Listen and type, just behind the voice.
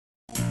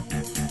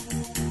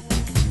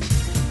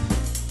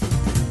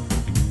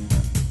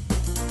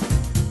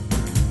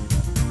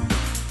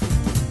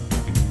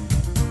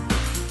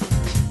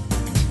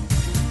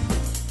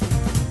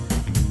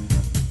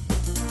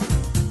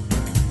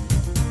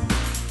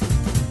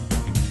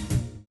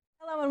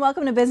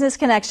welcome to Business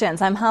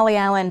Connections. I'm Holly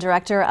Allen,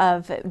 Director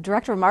of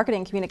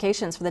Marketing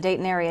Communications for the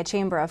Dayton Area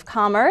Chamber of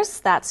Commerce.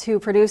 That's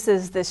who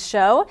produces this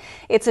show.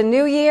 It's a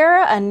new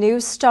year, a new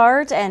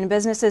start, and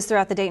businesses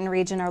throughout the Dayton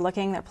region are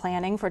they're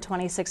planning for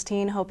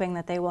 2016, hoping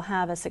that they will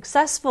have a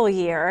successful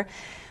year.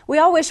 We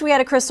all wish we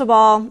had a crystal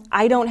ball.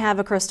 I don't have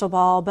a crystal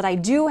ball, but I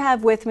do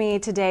have with me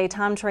today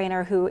Tom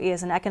Traynor, who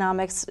is an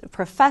economics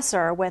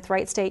professor with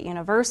Wright State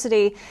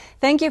University.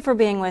 Thank you for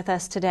being with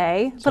us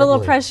today. Certainly. Put a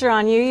little pressure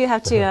on you. You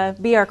have to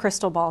be our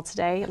crystal ball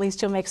today. At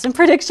least you'll make some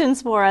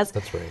predictions for us.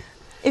 That's right.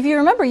 If you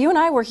remember, you and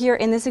I were here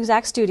in this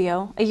exact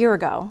studio a year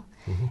ago.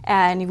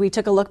 And we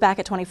took a look back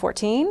at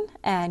 2014,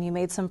 and you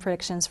made some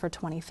predictions for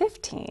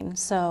 2015.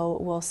 So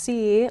we'll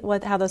see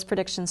how those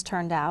predictions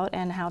turned out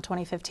and how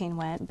 2015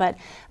 went. But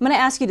I'm going to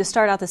ask you to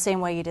start out the same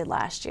way you did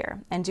last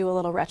year and do a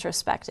little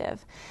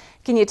retrospective.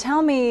 Can you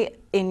tell me,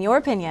 in your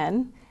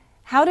opinion,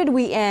 how did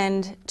we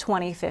end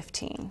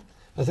 2015?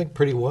 I think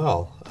pretty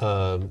well.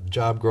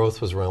 Job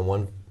growth was around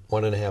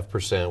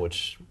 1.5%,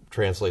 which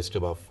translates to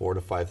about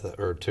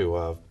 4,000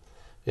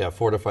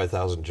 to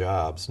 5,000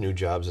 jobs, new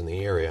jobs in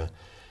the area.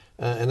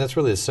 And that's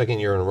really the second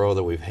year in a row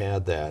that we've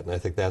had that, and I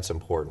think that's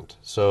important.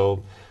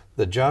 So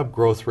the job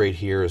growth rate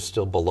here is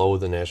still below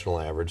the national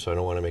average, so I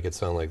don't want to make it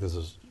sound like this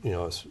is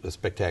a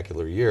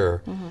spectacular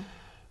year.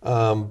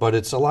 But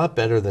it's a lot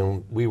better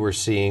than we were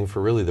seeing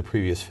for really the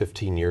previous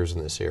 15 years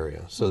in this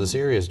area. So this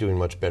area is doing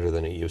much better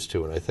than it used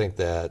to, and I think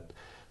that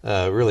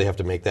really have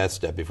to make that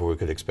step before we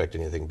could expect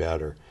anything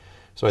better.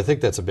 So I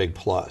think that's a big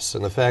plus.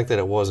 And the fact that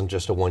it wasn't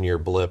just a one-year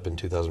blip in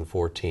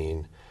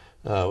 2014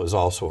 was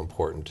also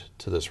important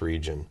to this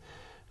region.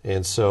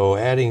 And so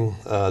adding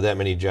that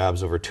many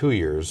jobs over 2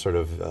 years,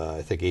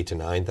 I think 8,000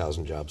 to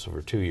 9,000 jobs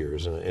over 2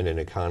 years in an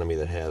economy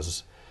that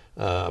has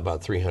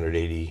about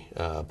 380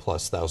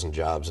 plus thousand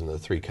jobs in the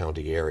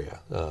three-county area,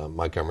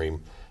 Montgomery,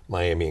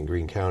 Miami, and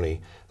Greene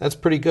County, that's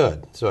pretty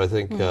good. So I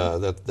think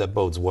that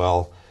bodes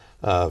well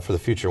for the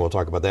future, and we'll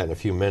talk about that in a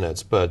few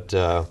minutes. But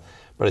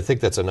I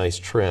think that's a nice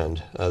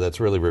trend that's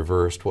really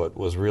reversed what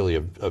was really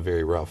a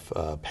very rough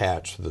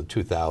patch for the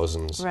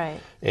 2000s.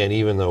 Right. And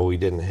even though we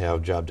didn't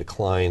have job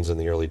declines in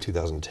the early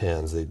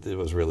 2010s, it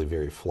was really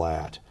very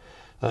flat.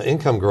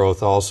 Income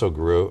growth also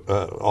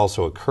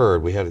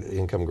occurred. We had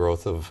income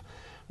growth of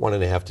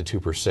 1.5% to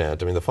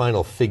 2%. I mean, the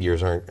final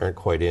figures aren't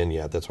quite in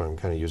yet. That's why I'm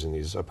kind of using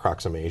these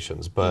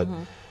approximations. But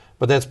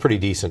that's pretty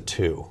decent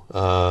too,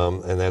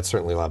 and that's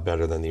certainly a lot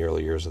better than the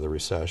early years of the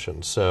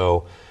recession.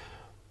 So,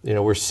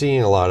 we're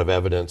seeing a lot of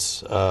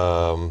evidence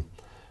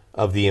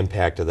of the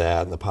impact of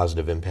that and the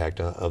positive impact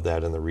of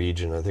that in the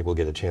region. I think we'll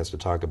get a chance to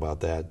talk about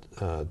that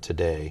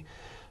today.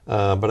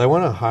 But I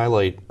want to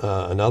highlight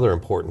another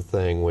important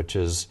thing, which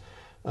is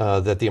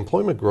that the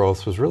employment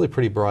growth was really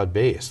pretty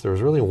broad-based. There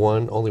was really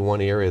only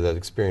one area that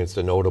experienced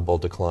a notable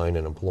decline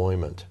in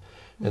employment,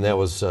 and that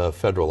was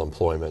federal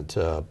employment,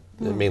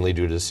 mainly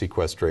due to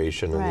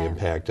sequestration and the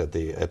impact at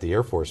the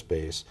Air Force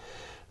Base.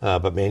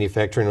 But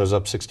manufacturing was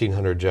up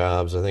 1,600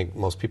 jobs. I think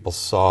most people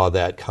saw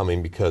that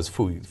coming because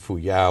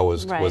Fuyao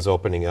was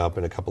opening up,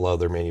 and a couple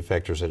other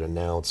manufacturers had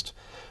announced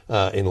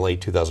in late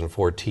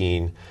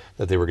 2014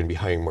 that they were going to be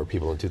hiring more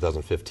people in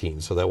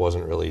 2015. So that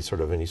wasn't really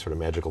any sort of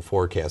magical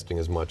forecasting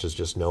as much as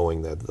just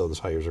knowing that those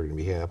hires are going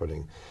to be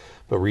happening.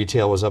 But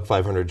retail was up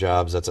 500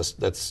 jobs.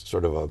 That's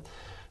sort of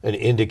an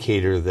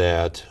indicator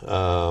that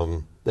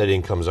that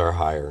incomes are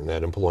higher and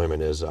that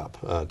employment is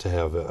up to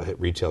have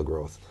retail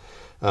growth.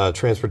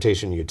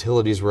 Transportation and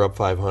utilities were up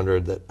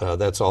 500.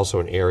 That's also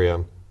an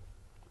area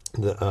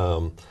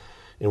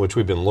in which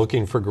we've been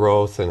looking for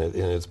growth, and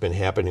it's been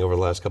happening over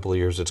the last couple of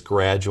years. It's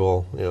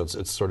gradual.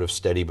 It's sort of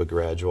steady but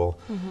gradual.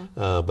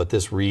 But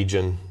this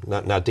region,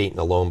 not Dayton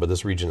alone, but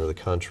this region of the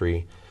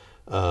country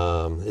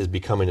is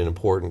becoming an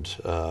important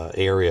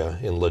area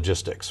in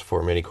logistics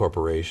for many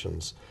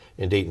corporations,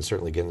 and Dayton's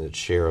certainly getting its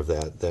share of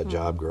that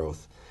job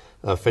growth.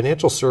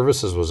 Financial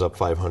services was up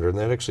 500, and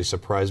that actually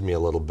surprised me a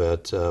little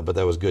bit, but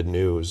that was good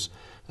news.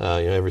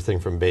 Everything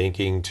from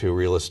banking to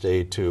real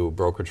estate to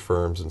brokerage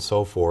firms and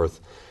so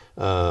forth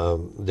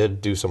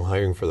did do some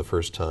hiring for the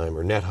first time,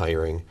 or net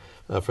hiring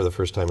for the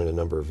first time in a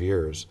number of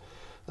years.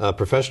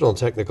 Professional and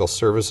technical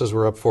services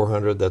were up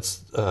 400.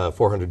 That's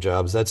 400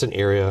 jobs. That's an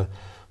area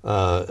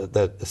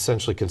that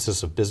essentially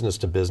consists of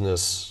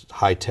business-to-business,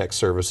 high-tech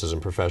services and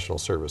professional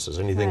services.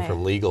 Anything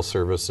from legal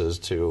services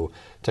to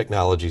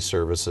technology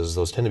services,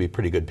 those tend to be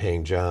pretty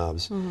good-paying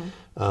jobs.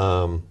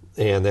 And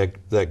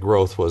that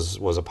growth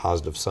was a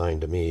positive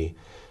sign to me.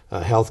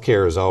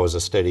 Healthcare is always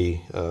a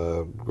steady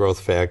growth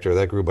factor.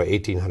 That grew by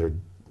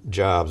 1,800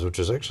 jobs, which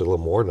is actually a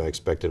little more than I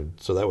expected.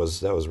 So that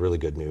was really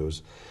good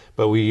news.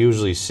 But we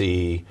usually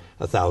see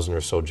 1,000 or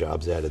so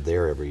jobs added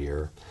there every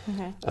year.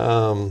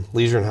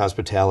 Leisure and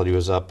hospitality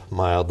was up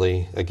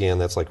mildly. Again,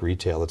 that's like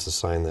retail. It's a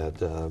sign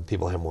that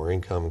people have more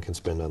income and can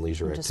spend on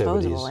leisure activities.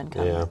 Disposable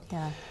income.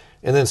 Yeah.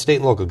 And then state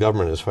and local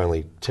government has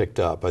finally ticked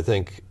up. I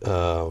think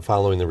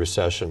following the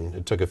recession,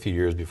 it took a few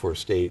years before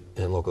state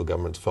and local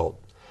governments felt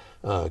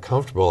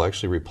comfortable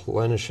actually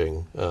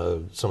replenishing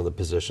some of the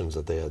positions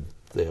that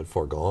they had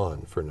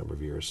foregone for a number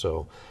of years.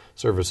 So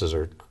services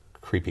are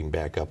creeping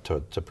back up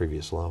to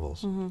previous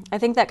levels. I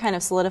think that kind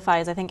of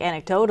solidifies, I think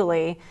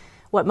anecdotally,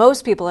 what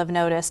most people have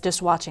noticed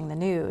just watching the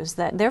news,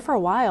 that there for a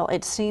while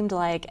it seemed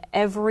like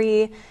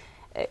every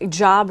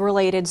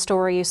job-related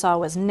story you saw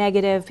was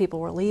negative, people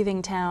were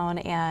leaving town,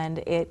 and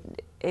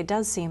it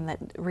does seem that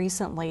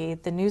recently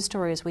the news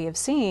stories we have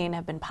seen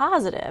have been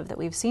positive, that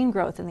we've seen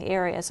growth in the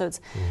area. So it's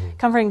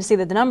comforting to see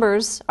that the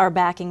numbers are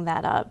backing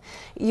that up.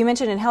 You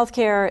mentioned in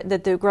healthcare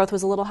that the growth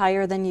was a little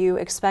higher than you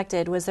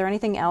expected. Was there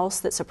anything else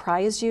that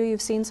surprised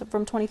you've seen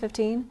from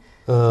 2015?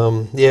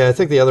 Yeah, I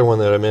think the other one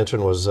that I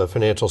mentioned was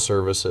financial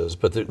services.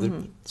 But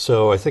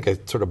so I think I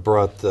sort of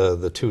brought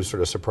the two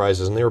sort of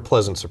surprises, and they were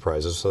pleasant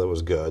surprises, so that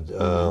was good. You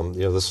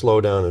know, the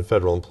slowdown in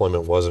federal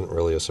employment wasn't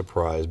really a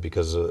surprise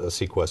because a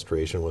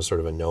sequestration was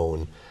sort of a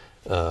known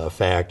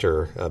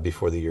factor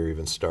before the year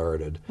even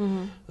started.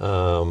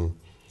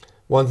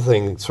 One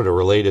thing sort of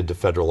related to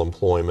federal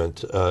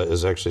employment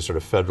is actually sort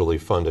of federally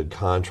funded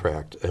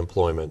contract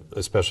employment,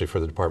 especially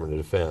for the Department of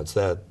Defense.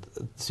 That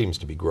seems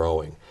to be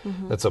growing.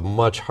 That's a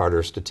much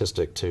harder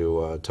statistic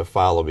to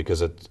follow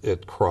because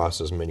it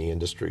crosses many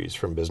industries,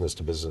 from business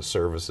to business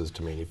services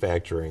to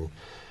manufacturing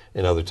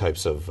and other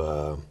types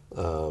of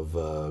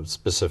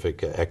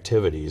specific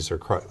activities.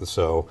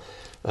 So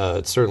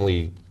it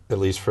certainly, at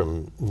least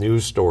from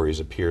news stories,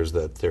 appears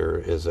that there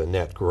is a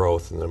net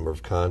growth in the number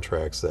of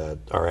contracts that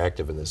are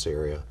active in this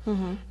area.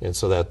 And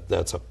so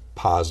that's a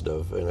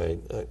positive,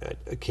 and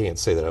I can't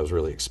say that I was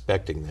really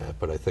expecting that,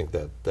 but I think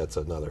that's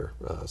another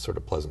sort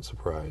of pleasant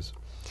surprise.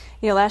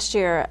 You know, last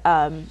year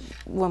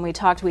when we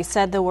talked, we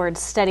said the word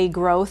steady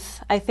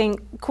growth, I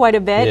think, quite a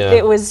bit. Yeah.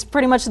 It was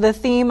pretty much the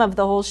theme of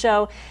the whole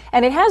show,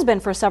 and it has been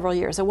for several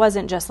years. It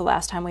wasn't just the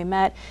last time we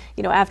met.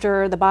 You know,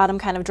 after the bottom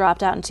kind of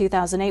dropped out in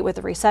 2008 with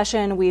the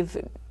recession, we've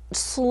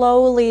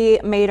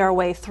slowly made our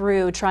way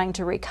through trying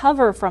to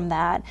recover from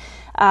that.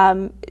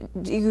 In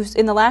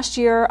the last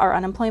year, our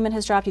unemployment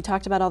has dropped. You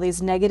talked about all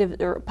these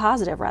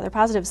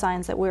positive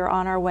signs that we're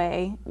on our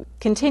way,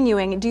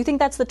 continuing. Do you think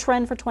that's the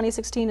trend for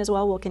 2016 as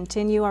well? We'll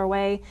continue our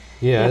way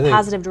in a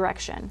positive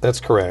direction. That's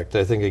correct.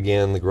 I think,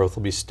 again, the growth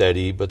will be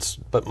steady but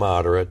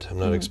moderate. I'm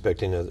not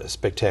expecting a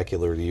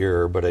spectacular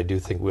year, but I do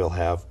think we'll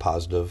have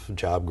positive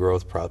job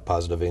growth,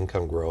 positive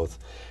income growth,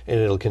 and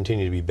it'll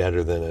continue to be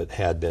better than it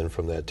had been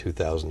from that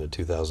 2000 to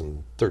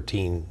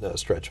 2013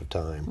 stretch of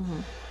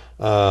time.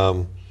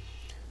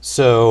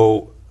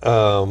 So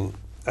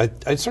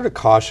I sort of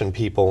caution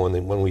people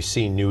when we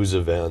see news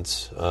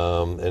events,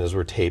 and as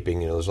we're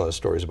taping, you know, there's a lot of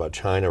stories about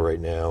China right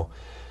now,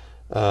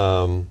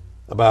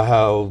 about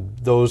how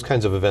those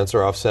kinds of events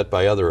are offset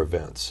by other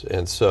events.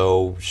 And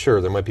so,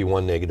 sure, there might be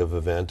one negative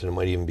event, and it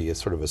might even be a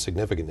sort of a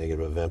significant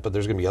negative event, but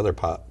there's going to be other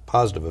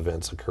positive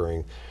events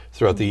occurring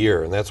throughout the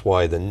year, and that's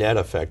why the net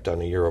effect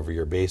on a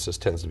year-over-year basis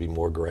tends to be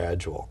more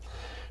gradual.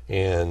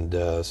 And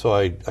so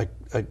I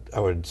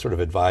would sort of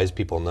advise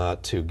people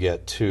not to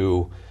get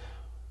too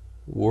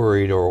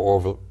worried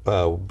or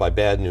by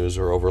bad news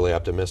or overly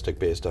optimistic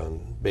based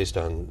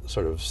on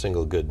sort of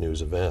single good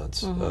news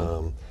events.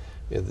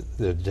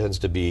 There tends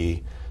to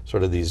be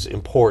sort of these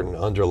important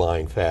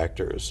underlying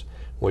factors,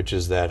 which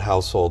is that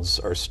households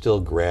are still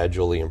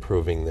gradually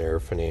improving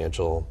their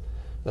financial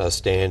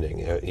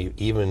standing,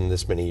 even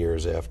this many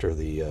years after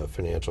the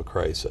financial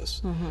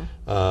crisis.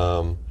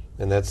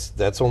 And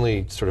that's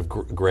only sort of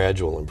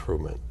gradual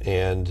improvement.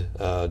 And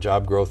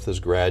job growth is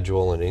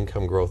gradual, and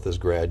income growth is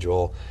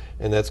gradual.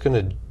 And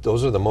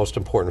those are the most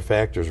important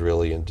factors,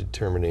 really, in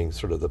determining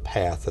sort of the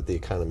path that the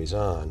economy's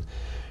on.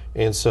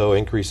 And so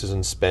increases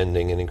in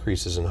spending and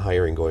increases in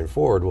hiring going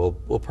forward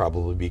will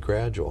probably be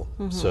gradual.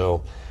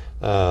 So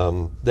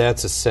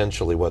that's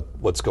essentially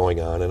what's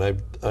going on.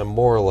 And I'm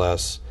more or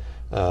less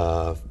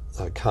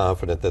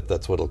confident that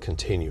that's what will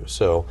continue.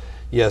 So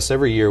yes,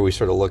 every year we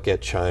sort of look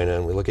at China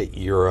and we look at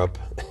Europe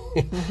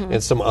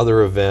and some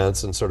other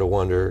events and sort of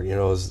wonder, you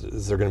know,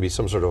 is there going to be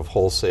some sort of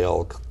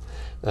wholesale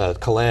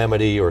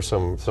calamity or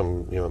some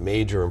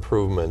major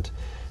improvement?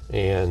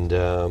 And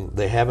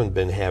they haven't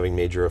been having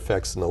major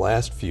effects in the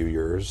last few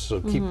years,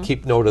 so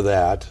keep note of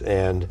that.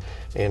 And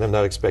I'm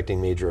not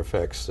expecting major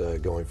effects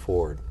going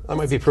forward. I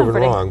might be proven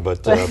wrong,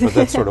 but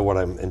that's sort of what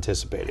I'm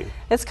anticipating.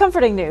 It's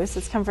comforting news.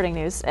 It's comforting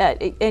news.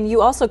 And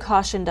you also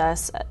cautioned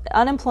us,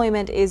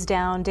 unemployment is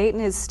down. Dayton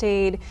has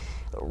stayed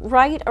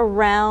right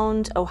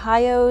around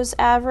Ohio's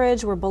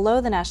average. We're below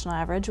the national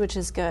average, which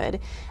is good.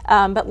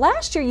 But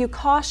last year you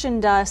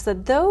cautioned us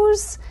that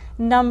those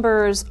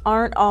numbers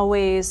aren't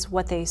always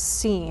what they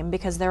seem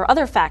because there are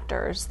other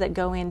factors that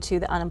go into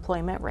the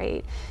unemployment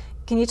rate.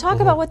 Can you talk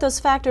about what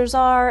those factors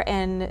are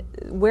and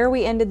where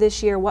we ended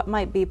this year, what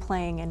might be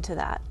playing into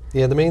that?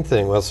 Yeah, the main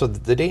thing, so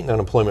the Dayton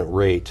unemployment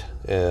rate,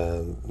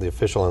 the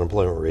official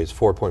unemployment rate is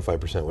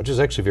 4.5%, which is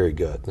actually very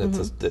good.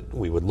 That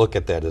we would look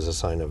at that as a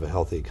sign of a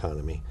healthy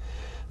economy.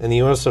 And the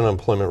U.S.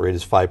 unemployment rate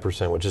is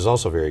 5%, which is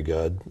also very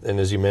good. And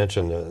as you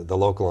mentioned, the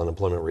local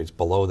unemployment rate is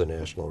below the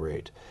national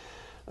rate.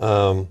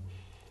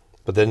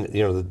 But then,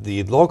 you know,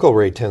 the local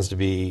rate tends to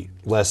be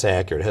less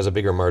accurate. It has a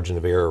bigger margin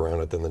of error around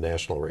it than the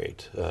national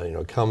rate. You know,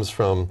 it comes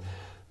from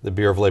the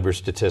Bureau of Labor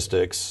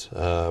Statistics,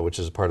 which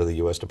is part of the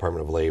U.S.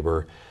 Department of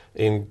Labor,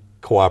 in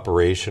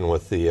cooperation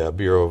with the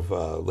Bureau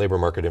of Labor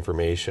Market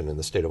Information in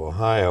the state of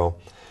Ohio.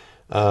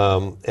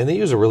 And they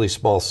use a really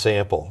small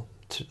sample,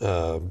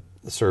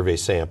 survey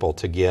sample,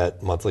 to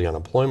get monthly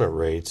unemployment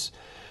rates,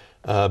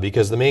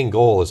 because the main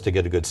goal is to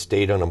get a good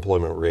state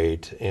unemployment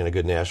rate and a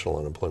good national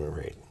unemployment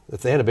rate.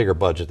 If they had a bigger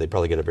budget, they'd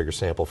probably get a bigger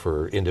sample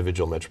for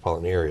individual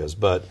metropolitan areas.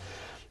 But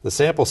the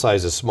sample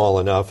size is small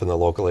enough in the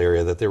local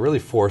area that they're really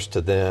forced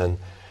to then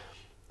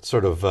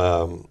sort of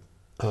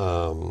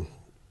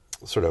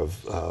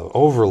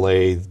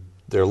overlay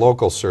their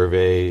local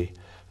survey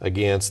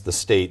against the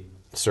state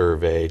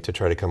survey to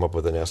try to come up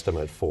with an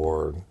estimate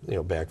for,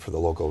 back for the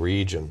local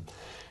region.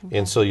 Okay.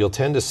 And so you'll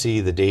tend to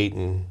see the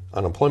Dayton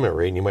unemployment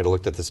rate, and you might have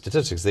looked at the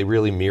statistics, they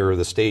really mirror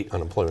the state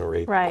unemployment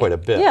rate quite a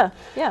bit.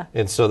 Yeah.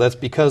 And so that's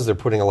because they're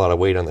putting a lot of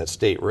weight on that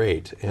state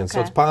rate. And so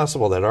it's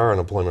possible that our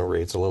unemployment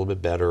rate's a little bit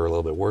better or a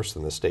little bit worse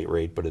than the state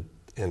rate,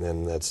 and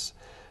then that's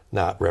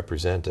not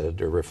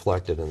represented or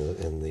reflected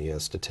in the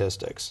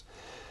statistics.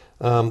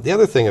 The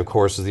other thing, of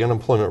course, is the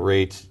unemployment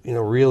rate,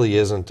 really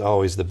isn't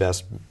always the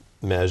best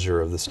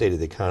measure of the state of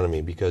the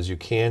economy, because you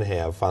can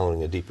have,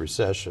 following a deep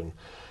recession,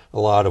 a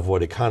lot of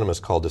what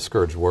economists call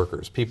discouraged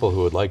workers, people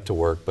who would like to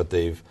work, but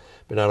they've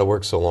been out of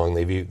work so long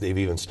they've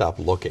even stopped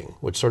looking,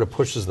 which sort of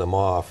pushes them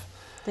off.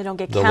 They don't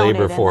get the counted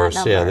labor force. In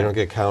that number. Yeah, they don't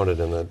get counted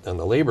in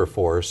the labor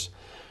force,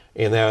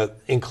 and that,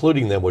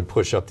 including them, would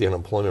push up the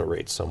unemployment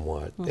rate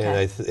somewhat.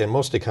 Okay. And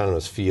most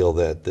economists feel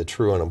that the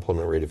true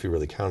unemployment rate, if you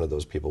really counted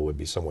those people, would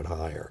be somewhat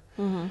higher.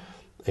 Mm-hmm.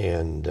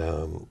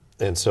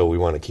 And so we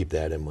want to keep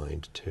that in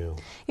mind too.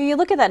 You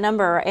look at that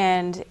number,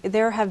 and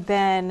there have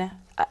been,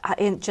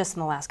 just in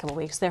the last couple of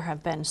weeks, there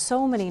have been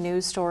so many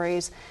news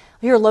stories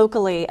here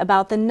locally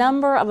about the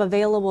number of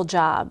available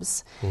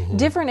jobs. Mm-hmm.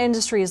 Different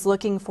industries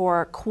looking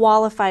for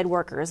qualified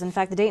workers. In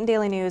fact, the Dayton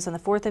Daily News on the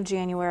 4th of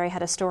January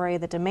had a story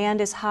that demand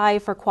is high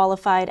for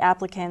qualified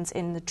applicants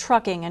in the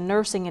trucking and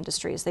nursing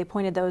industries. They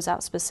pointed those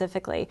out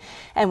specifically.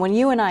 And when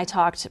you and I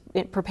talked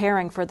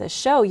preparing for this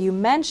show, you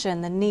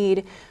mentioned the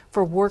need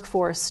for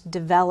workforce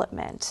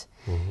development.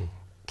 Mm-hmm.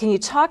 Can you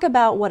talk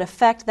about what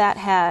effect that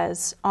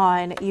has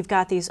on, you've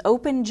got these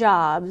open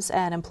jobs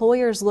and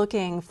employers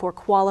looking for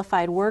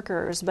qualified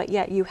workers, but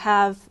yet you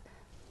have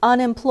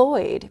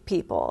unemployed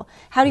people?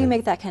 How do you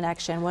make that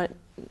connection?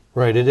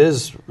 Right, it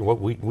is what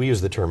we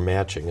use the term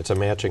matching. It's a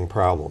matching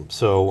problem.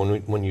 So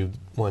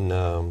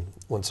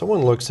when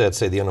someone looks at,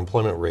 say, the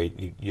unemployment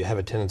rate, you have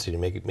a tendency to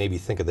maybe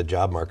think of the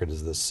job market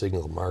as the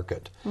signal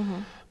market.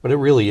 Mm-hmm. But it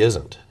really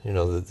isn't.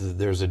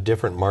 There's a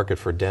different market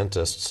for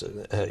dentists,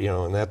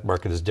 and that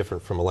market is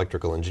different from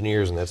electrical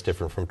engineers, and that's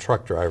different from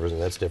truck drivers,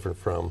 and that's different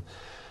from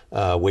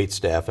wait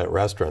staff at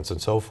restaurants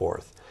and so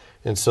forth.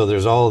 And so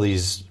there's all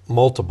these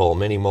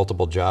many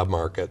multiple job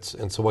markets.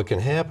 And so what can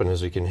happen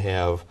is we can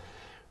have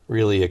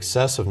really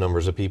excessive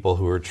numbers of people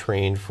who are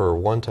trained for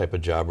one type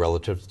of job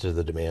relative to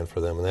the demand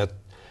for them, and that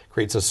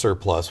creates a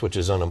surplus, which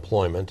is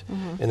unemployment.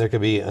 Mm-hmm. And there could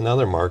be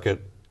another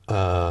market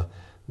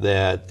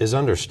that is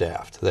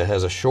understaffed, that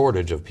has a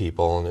shortage of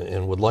people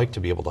and would like to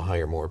be able to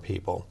hire more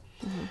people.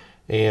 Mm-hmm.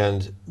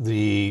 And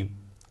the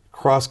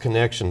cross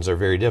connections are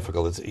very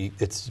difficult.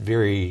 It's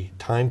very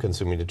time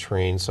consuming to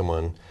train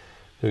someone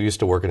who used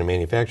to work in a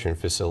manufacturing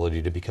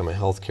facility to become a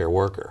healthcare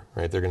worker,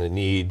 right? They're going to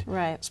need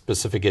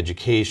specific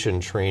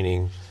education,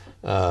 training,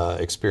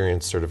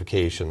 experience,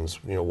 certifications,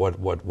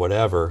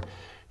 whatever.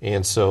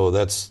 And so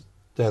that's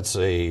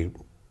a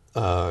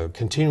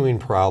continuing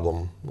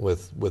problem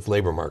with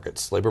labor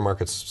markets. Labor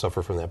markets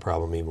suffer from that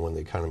problem even when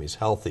the economy is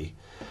healthy,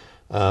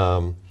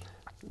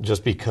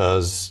 just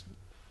because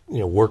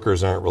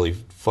workers aren't really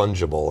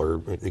fungible, or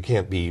they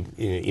can't be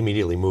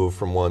immediately moved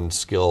from one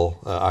skill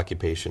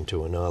occupation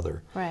to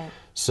another. Right.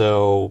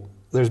 So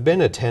there's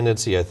been a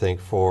tendency, I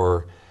think,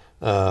 for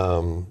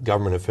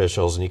government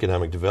officials and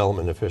economic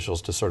development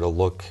officials to sort of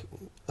look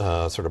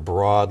sort of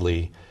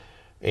broadly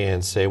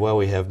and say, well,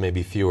 we have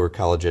maybe fewer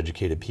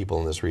college-educated people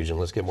in this region.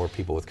 Let's get more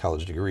people with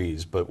college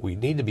degrees. But we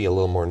need to be a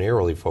little more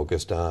narrowly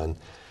focused on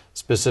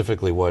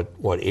specifically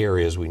what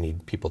areas we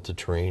need people to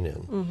train in.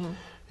 Mm-hmm.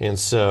 And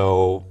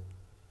so,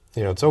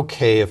 it's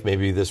okay if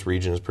maybe this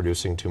region is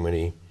producing too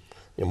many,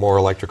 more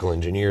electrical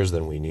engineers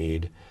than we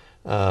need,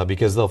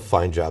 because they'll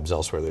find jobs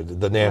elsewhere.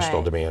 The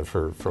national demand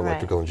for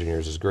electrical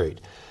engineers is great.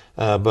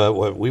 But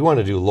what we want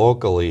to do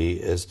locally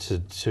is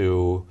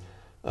to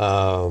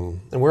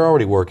and we're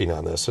already working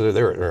on this, so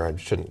I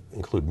shouldn't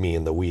include me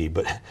in the we,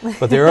 but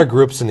there are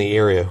groups in the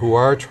area who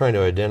are trying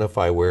to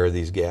identify where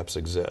these gaps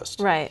exist.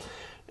 Right.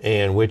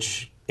 And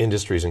which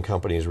industries and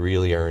companies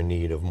really are in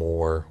need of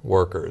more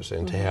workers,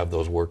 and to have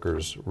those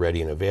workers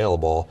ready and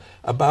available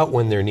about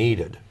when they're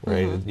needed,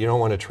 right? Mm-hmm. You don't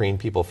want to train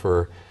people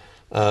for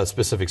a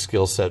specific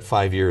skill set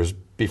 5 years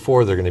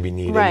before they're going to be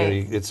needed.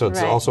 Right. It's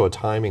also a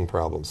timing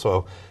problem.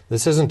 So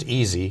this isn't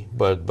easy,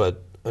 but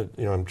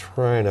I'm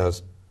trying to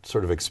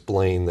sort of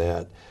explain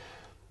that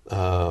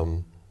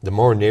the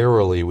more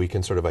narrowly we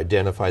can sort of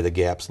identify the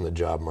gaps in the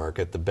job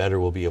market, the better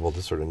we'll be able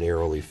to sort of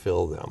narrowly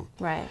fill them.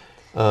 Right.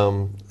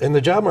 And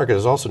the job market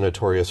is also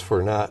notorious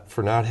for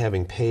not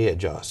having pay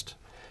adjust.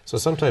 So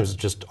sometimes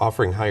just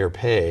offering higher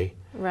pay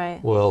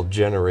will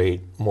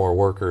generate more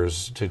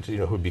workers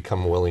who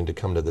become willing to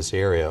come to this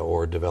area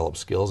or develop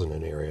skills in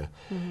an area.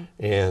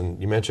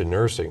 And you mentioned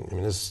nursing. I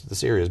mean,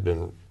 this area has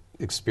been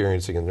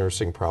experiencing a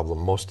nursing problem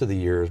most of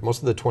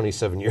the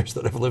 27 years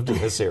that I've lived in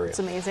this area. It's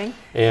amazing.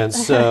 And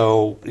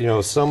so,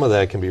 some of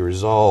that can be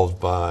resolved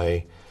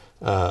by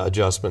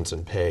adjustments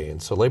in pay.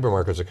 And so labor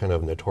markets are kind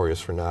of notorious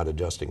for not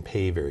adjusting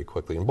pay very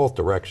quickly in both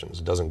directions.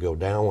 It doesn't go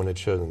down when it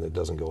should, and it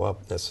doesn't go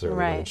up necessarily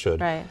when it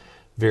should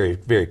very,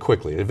 very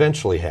quickly. It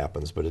eventually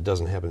happens, but it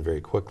doesn't happen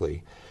very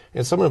quickly.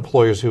 And some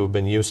employers who have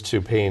been used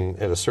to paying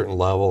at a certain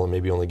level and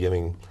maybe only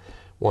giving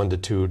 1 to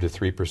 2 to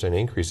 3%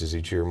 increases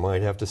each year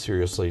might have to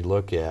seriously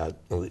look at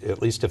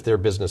least if their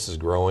business is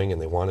growing and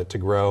they want it to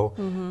grow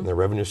and their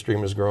revenue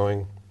stream is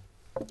growing,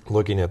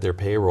 looking at their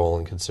payroll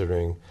and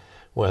considering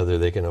whether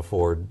they can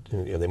afford,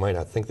 they might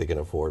not think they can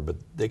afford, but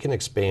they can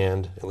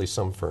expand, at least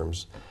some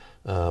firms,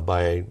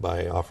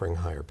 by offering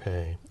higher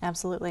pay.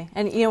 Absolutely.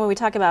 And when we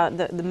talk about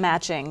the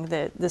matching,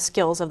 the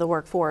skills of the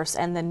workforce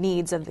and the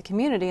needs of the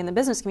community and the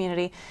business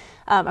community,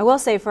 I will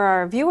say for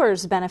our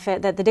viewers'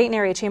 benefit that the Dayton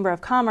Area Chamber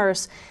of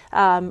Commerce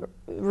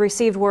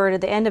received word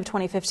at the end of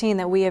 2015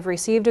 that we have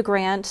received a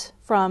grant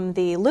from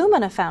the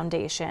Lumina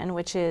Foundation,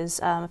 which is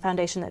a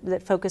foundation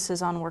that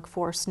focuses on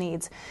workforce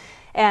needs.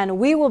 And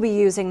we will be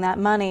using that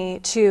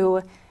money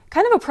to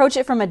kind of approach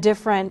it from a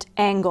different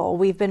angle.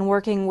 We've been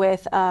working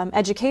with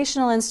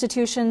educational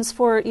institutions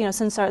for,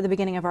 since the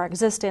beginning of our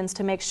existence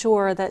to make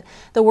sure that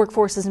the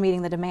workforce is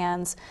meeting the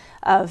demands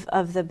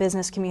of the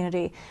business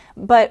community.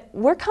 But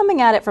we're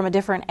coming at it from a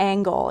different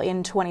angle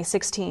in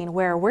 2016,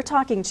 where we're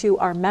talking to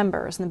our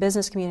members in the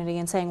business community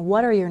and saying,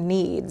 what are your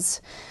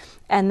needs?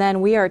 And then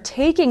we are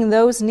taking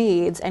those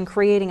needs and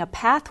creating a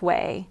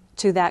pathway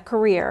to that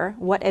career.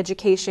 What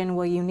education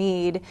will you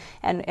need,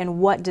 and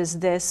what does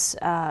this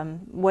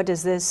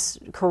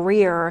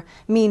career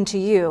mean to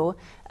you,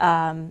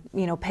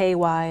 pay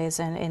wise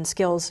and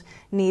skills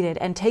needed,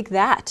 and take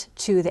that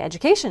to the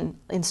education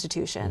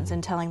institutions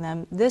and telling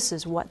them this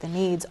is what the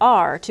needs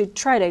are to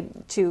try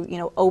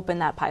to open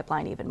that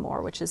pipeline even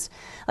more, which is,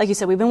 like you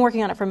said, we've been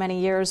working on it for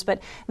many years,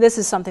 but this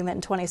is something that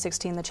in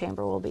 2016 the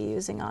Chamber will be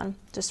using on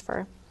just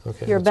for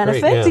your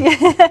benefit.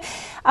 Great, yeah.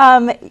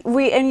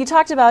 And you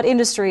talked about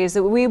industries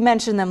that we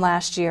mentioned them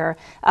last year: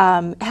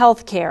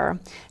 healthcare,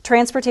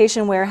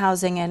 transportation,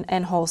 warehousing,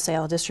 and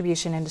wholesale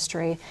distribution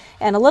industry,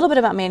 and a little bit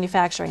about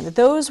manufacturing. That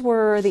those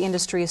were the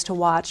industries to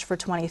watch for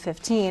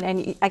 2015.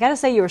 And I got to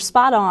say, you were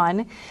spot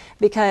on,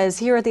 because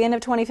here at the end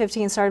of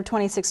 2015, start of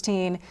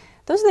 2016,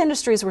 those are the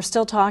industries we're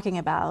still talking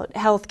about: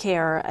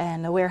 healthcare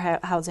and the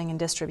warehousing and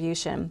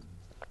distribution.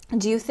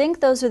 Do you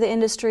think those are the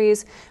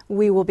industries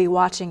we will be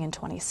watching in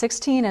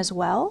 2016 as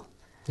well?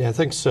 Yeah, I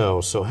think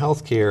so. So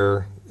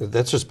healthcare,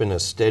 that's just been a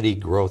steady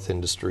growth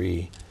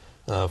industry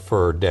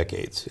for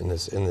decades in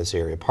this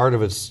area. Part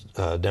of it's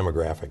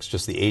demographics,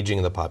 just the aging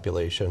of the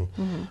population.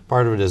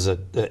 Part of it is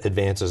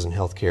advances in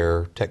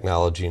healthcare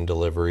technology and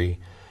delivery.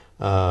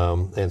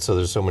 And so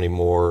there's so many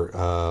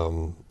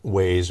more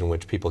ways in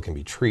which people can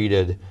be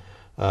treated,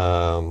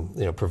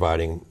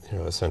 providing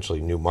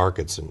essentially new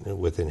markets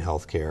within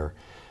healthcare.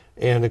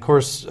 And of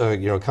course,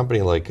 a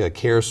company like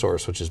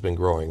CareSource, which has been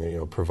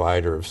growing,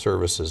 provider of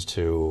services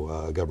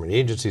to government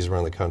agencies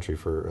around the country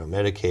for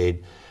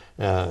Medicaid,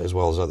 as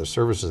well as other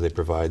services they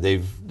provide.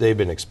 They've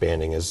been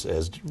expanding as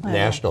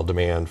national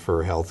demand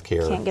for health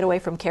care. Can't get away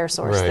from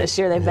CareSource this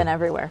year. They've been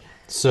everywhere.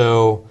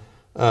 So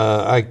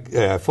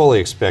I fully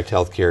expect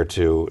healthcare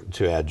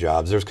to add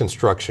jobs. There's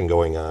construction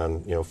going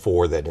on,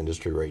 for that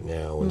industry right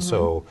now, and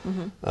so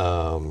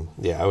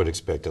I would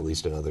expect at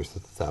least another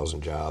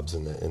 1,000 jobs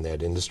in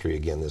that industry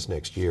again this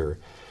next year.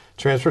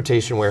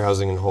 Transportation,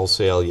 warehousing, and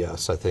wholesale,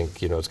 yes, I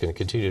think it's going to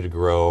continue to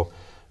grow.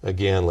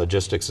 Again,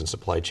 logistics and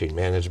supply chain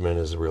management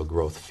is a real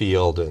growth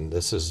field, and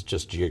this is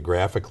just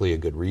geographically a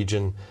good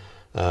region.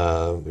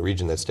 A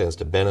region that stands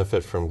to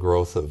benefit from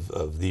growth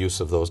of the use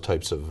of those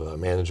types of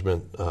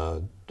management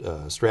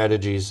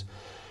strategies,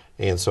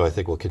 and so I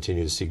think we'll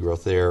continue to see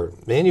growth there.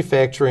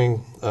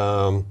 Manufacturing,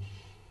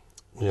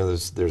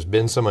 there's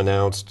been some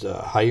announced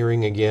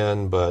hiring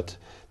again, but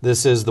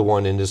this is the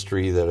one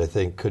industry that I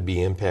think could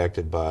be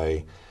impacted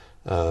by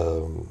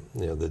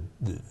the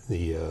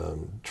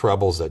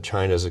troubles that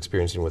China is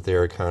experiencing with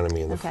their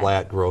economy and the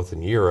flat growth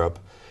in Europe,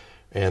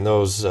 and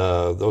those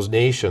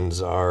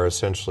nations are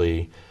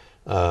essentially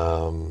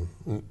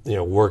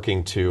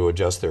working to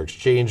adjust their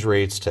exchange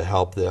rates to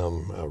help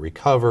them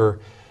recover,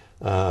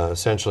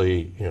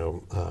 essentially,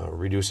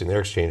 reducing their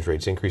exchange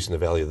rates, increasing the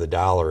value of the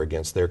dollar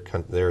against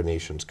their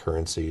nation's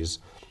currencies.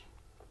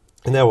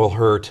 And that will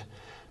hurt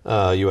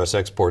U.S.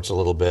 exports a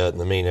little bit, and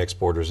the main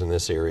exporters in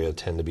this area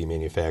tend to be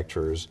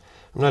manufacturers.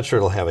 I'm not sure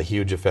it'll have a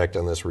huge effect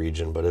on this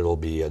region, but it'll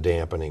be a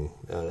dampening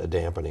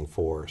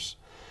force.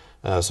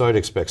 So I'd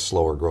expect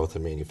slower growth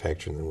in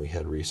manufacturing than we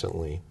had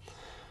recently.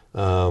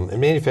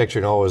 And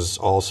manufacturing always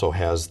also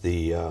has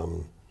the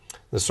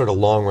this sort of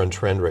long-run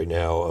trend right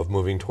now of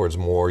moving towards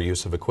more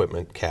use of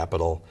equipment,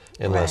 capital,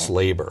 and less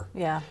labor.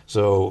 Yeah.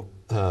 So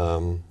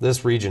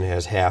this region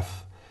has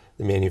half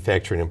the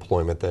manufacturing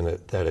employment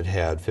that it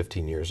had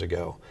 15 years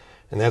ago,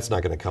 and that's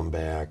not going to come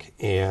back.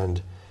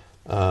 And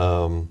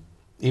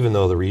even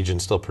though the region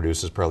still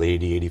produces probably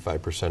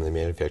 80-85% of the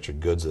manufactured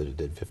goods that it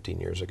did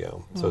 15 years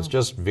ago, so it's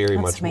just very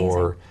That's much amazing.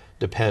 more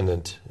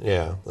dependent.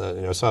 Yeah,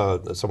 I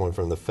saw someone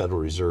from the Federal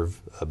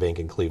Reserve Bank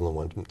in Cleveland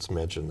once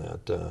mention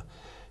that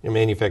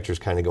manufacturing is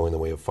kind of going the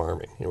way of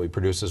farming. We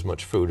produce as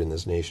much food in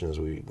this nation as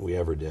we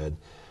ever did,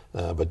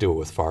 but do it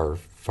with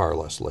far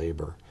less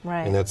labor.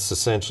 Right. And that's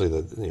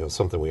essentially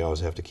something we always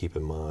have to keep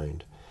in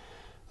mind.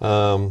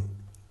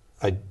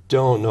 I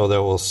don't know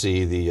that we'll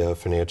see the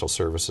financial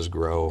services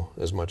grow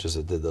as much as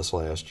it did this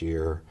last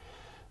year.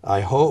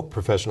 I hope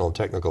professional and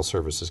technical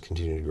services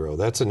continue to grow.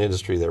 That's an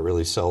industry that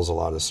really sells a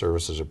lot of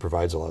services or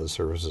provides a lot of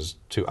services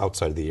to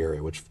outside of the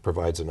area, which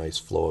provides a nice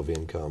flow of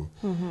income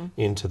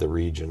into the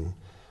region.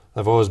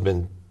 I've always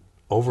been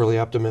overly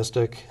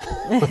optimistic,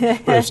 but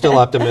I'm still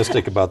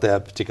optimistic about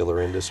that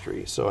particular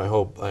industry. So I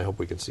hope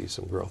we can see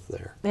some growth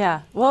there.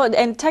 Yeah, well,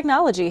 and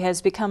technology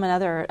has become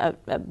another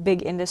a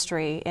big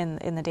industry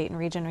in the Dayton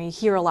region. We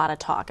hear a lot of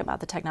talk about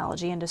the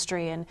technology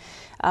industry and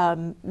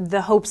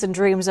the hopes and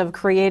dreams of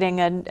creating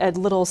a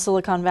little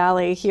Silicon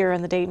Valley here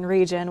in the Dayton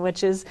region,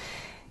 which is.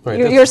 Right,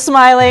 you're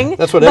smiling.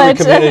 That's what every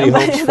community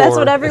hopes for. That's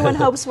what everyone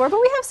hopes for. But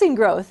we have seen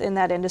growth in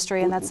that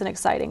industry, and that's an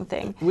exciting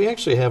thing. We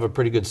actually have a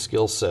pretty good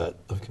skill set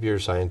of computer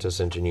scientists,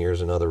 engineers,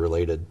 and other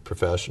related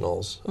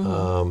professionals.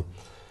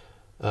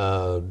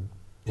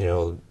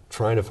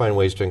 Trying to find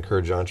ways to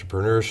encourage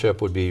entrepreneurship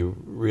would be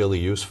really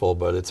useful,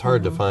 but it's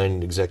hard to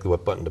find exactly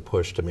what button to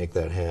push to make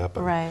that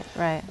happen. Right,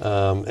 right.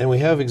 And we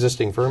have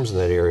existing firms in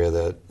that area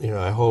that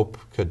I hope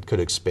could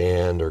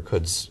expand or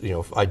could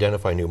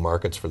identify new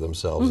markets for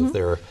themselves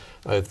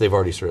if they've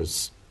already sort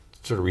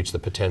of reached the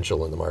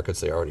potential in the markets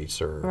they already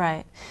serve.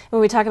 Right.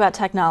 When we talk about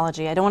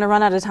technology, I don't want to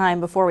run out of time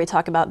before we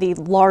talk about the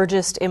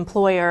largest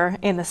employer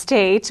in the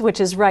state,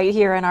 which is right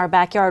here in our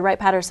backyard.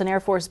 Wright-Patterson Air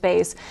Force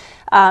Base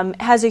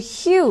has a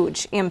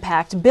huge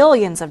impact,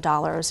 billions of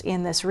dollars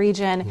in this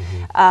region.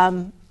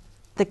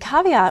 The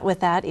caveat with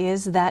that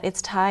is that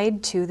it's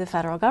tied to the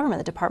federal government,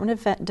 the Department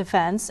of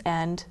Defense,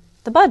 and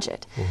the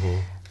budget.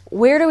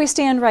 Where do we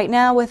stand right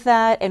now with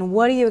that, and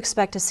what do you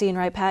expect to see in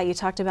Wright-Pat? You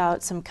talked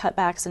about some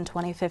cutbacks in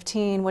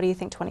 2015. What do you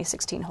think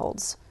 2016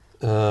 holds?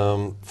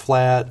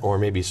 Flat or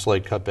maybe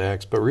slight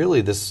cutbacks, but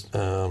really this,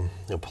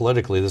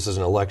 politically, this is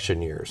an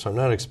election year, so I'm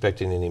not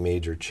expecting any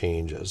major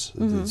changes.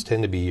 These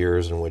tend to be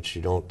years in which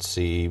you don't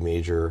see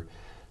major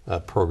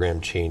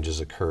program changes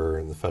occur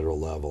in the federal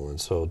level,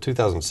 and so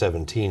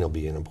 2017 will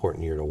be an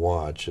important year to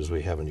watch as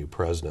we have a new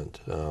president.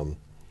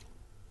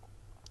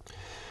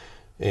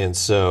 And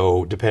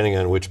so, depending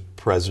on which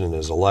president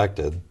is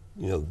elected,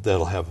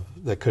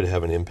 that could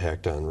have an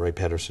impact on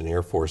Wright-Patterson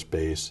Air Force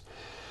Base.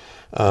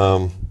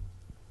 At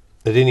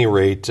any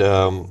rate,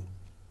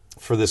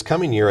 for this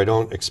coming year, I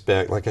don't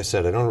expect, like I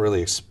said, I don't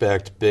really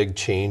expect big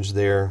change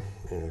there.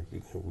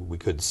 We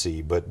could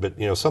see, but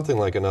something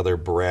like another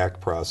BRAC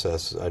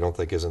process, I don't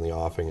think is in the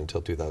offing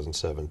until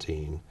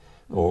 2017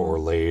 or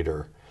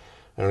later.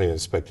 I don't even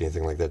expect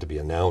anything like that to be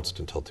announced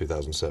until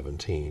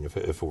 2017, if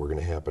it were going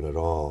to happen at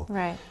all.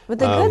 Right. But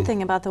the good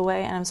thing about the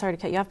way, and I'm sorry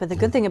to cut you off, but the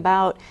good thing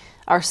about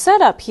our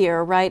setup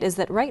here, right, is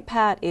that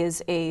Wright-Pat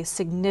is a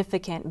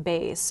significant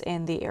base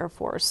in the Air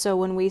Force. So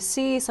when we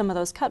see some of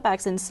those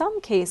cutbacks, in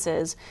some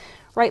cases,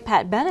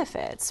 Wright-Pat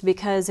benefits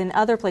because in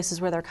other places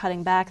where they're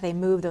cutting back, they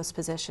move those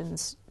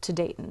positions to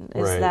Dayton.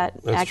 Is that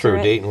accurate? That's true.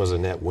 Dayton was a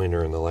net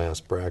winner in the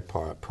last BRAC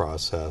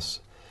process.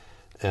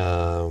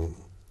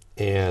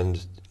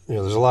 And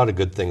there's a lot of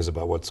good things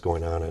about what's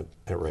going on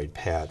at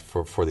Wright-Pat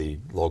for the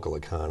local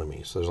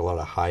economy. So there's a lot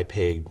of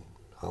high-paying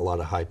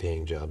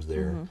jobs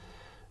there.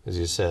 As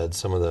you said,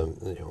 some of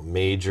the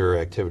major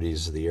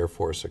activities of the Air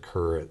Force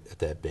occur at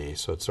that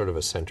base. So it's sort of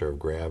a center of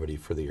gravity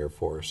for the Air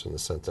Force in the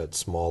sense that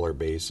smaller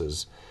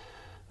bases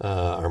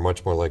are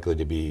much more likely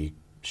to be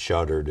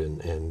shuttered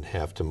and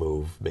have to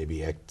move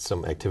maybe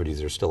some activities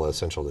that are still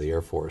essential to the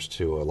Air Force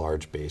to a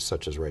large base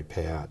such as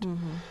Wright-Pat.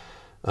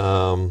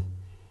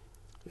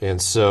 And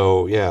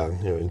so,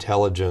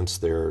 intelligence,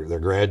 their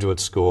graduate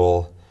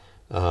school,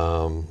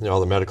 all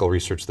the medical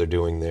research they're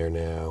doing there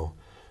now,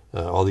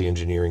 all the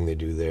engineering they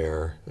do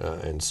there,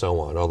 and so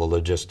on, all the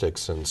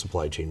logistics and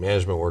supply chain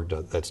management work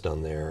that's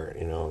done there,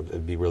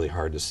 it'd be really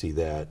hard to see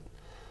that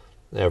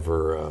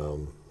ever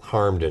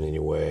harmed in any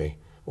way,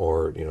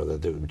 or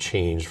that it would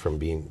change from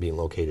being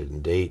located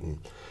in Dayton.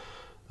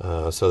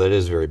 So that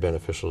is very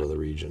beneficial to the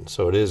region.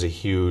 So it is a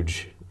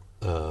huge,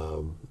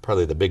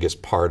 probably the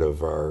biggest part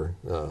of our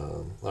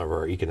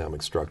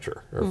economic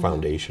structure or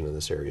foundation in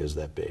this area is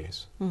that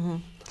base.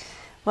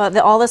 Well,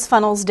 all this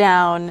funnels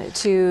down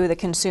to the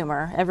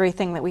consumer.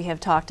 Everything that we have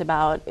talked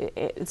about,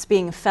 it's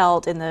being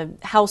felt in the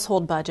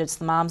household budgets,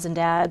 the moms and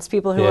dads,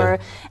 people who are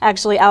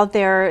actually out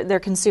there,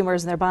 they're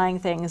consumers and they're buying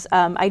things.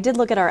 I did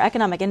look at our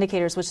economic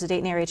indicators, which the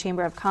Dayton Area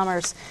Chamber of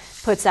Commerce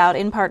puts out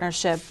in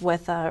partnership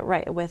with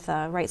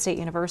Wright State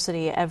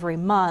University every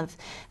month,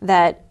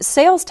 that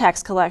sales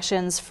tax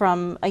collections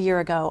from a year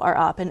ago are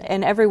up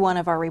in every one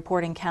of our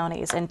reporting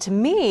counties. And to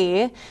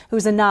me,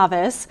 who's a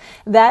novice,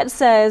 that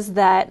says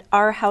that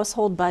our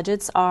household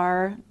budgets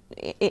are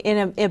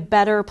in a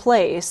better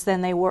place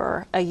than they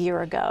were a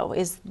year ago.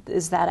 Is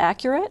that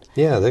accurate?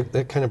 Yeah,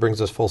 that kind of brings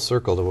us full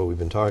circle to what we've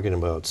been talking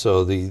about.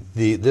 So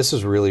this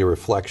is really a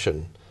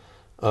reflection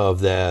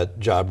of that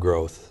job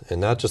growth, and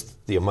not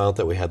just the amount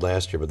that we had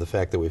last year, but the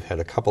fact that we've had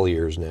a couple of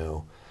years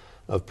now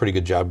of pretty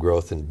good job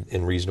growth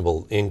and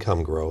reasonable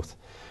income growth.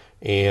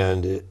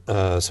 And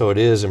so it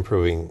is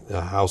improving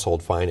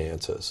household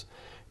finances.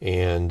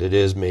 And it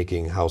is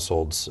making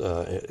households,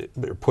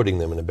 putting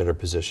them in a better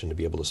position to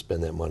be able to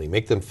spend that money.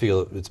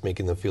 It's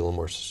making them feel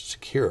more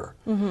secure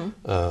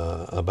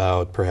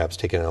about perhaps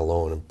taking out a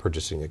loan and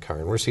purchasing a car.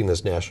 And we're seeing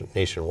this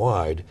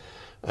nationwide,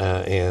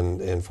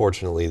 and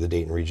fortunately, the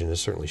Dayton region is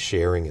certainly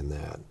sharing in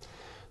that.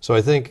 So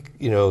I think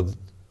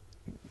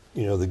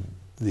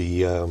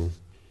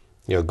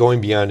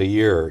going beyond a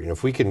year,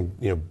 if we can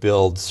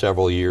build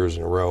several years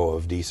in a row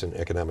of decent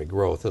economic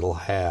growth, it'll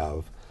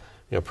have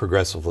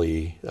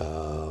progressively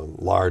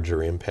larger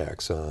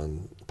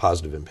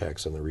positive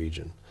impacts on the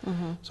region.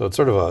 So it's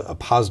sort of a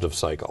positive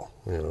cycle,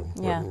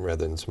 rather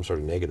than some sort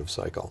of negative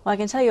cycle. Well, I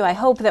can tell you, I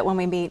hope that when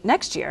we meet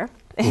next year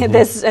at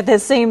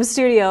this same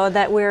studio,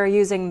 that we're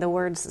using the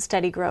words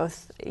steady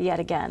growth yet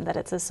again, that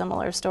it's a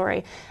similar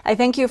story. I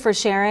thank you for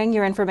sharing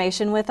your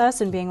information with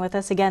us and being with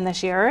us again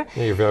this year.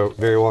 Yeah, you're very,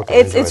 very welcome.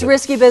 It's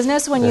risky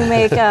business when you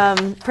make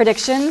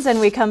predictions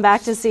and we come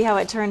back to see how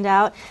it turned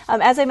out.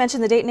 As I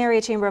mentioned, the Dayton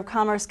Area Chamber of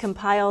Commerce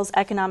compiles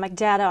economic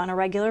data on a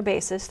regular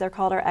basis. They're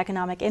called our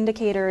economic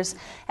indicators,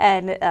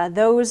 and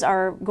those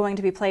are going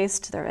to be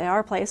placed, they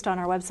are placed on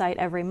our website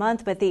every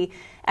month, but the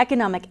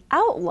Economic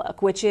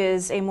Outlook, which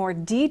is a more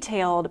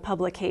detailed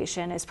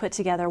publication, is put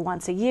together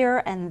once a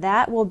year, and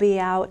that will be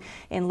out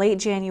in late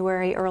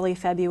January, early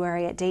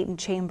February at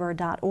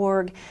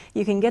DaytonChamber.org.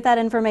 You can get that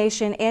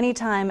information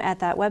anytime at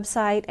that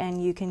website,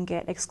 and you can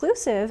get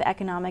exclusive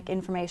economic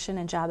information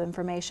and job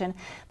information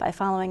by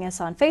following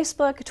us on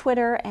Facebook,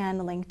 Twitter,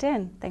 and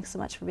LinkedIn. Thanks so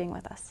much for being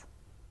with us.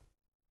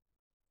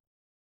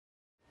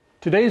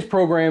 Today's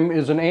program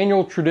is an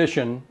annual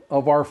tradition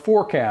of our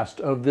forecast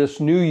of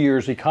this New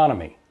Year's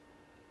economy.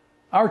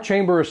 Our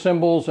chamber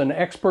assembles an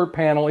expert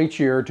panel each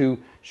year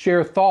to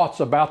share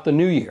thoughts about the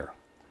new year.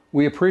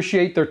 We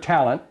appreciate their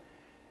talent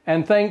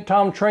and thank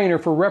Tom Traynor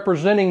for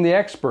representing the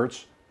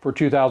experts for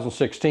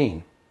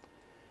 2016.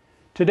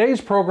 Today's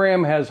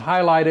program has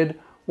highlighted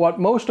what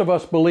most of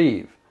us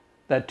believe,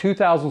 that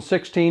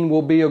 2016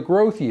 will be a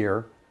growth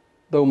year,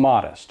 though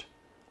modest.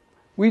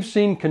 We've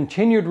seen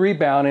continued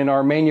rebound in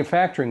our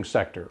manufacturing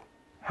sector,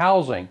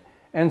 housing,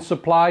 and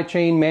supply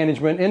chain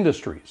management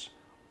industries.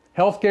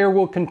 Healthcare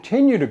will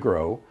continue to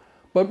grow,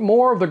 but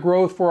more of the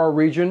growth for our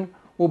region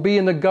will be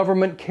in the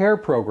government care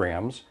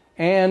programs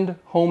and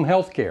home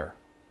health care.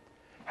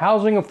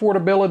 Housing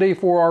affordability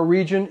for our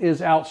region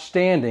is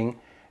outstanding,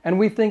 and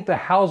we think the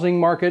housing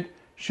market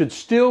should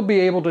still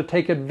be able to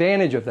take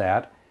advantage of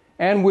that,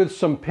 and with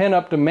some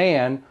pent-up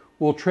demand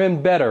will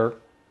trend better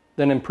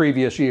than in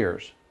previous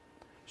years.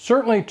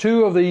 Certainly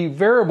two of the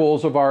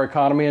variables of our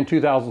economy in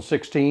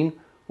 2016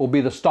 will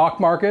be the stock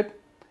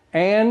market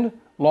and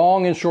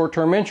long and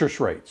short-term interest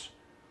rates.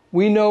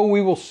 We know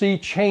we will see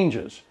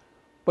changes,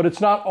 but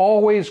it's not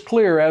always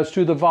clear as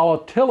to the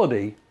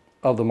volatility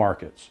of the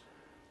markets.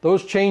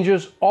 Those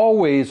changes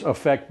always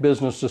affect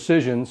business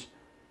decisions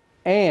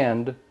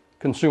and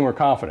consumer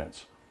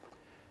confidence.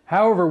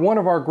 However, one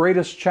of our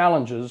greatest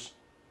challenges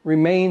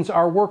remains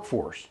our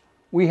workforce.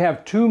 We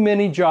have too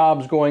many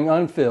jobs going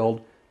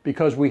unfilled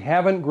because we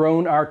haven't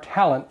grown our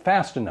talent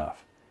fast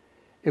enough.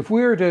 If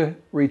we are to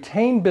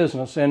retain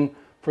business and,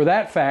 for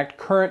that fact,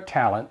 current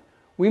talent,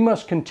 we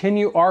must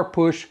continue our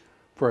push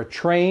for a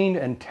trained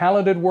and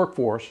talented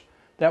workforce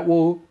that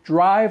will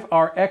drive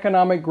our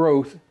economic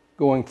growth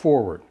going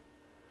forward.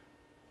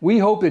 We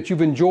hope that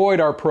you've enjoyed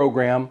our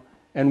program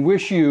and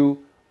wish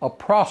you a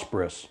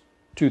prosperous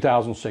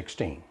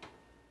 2016.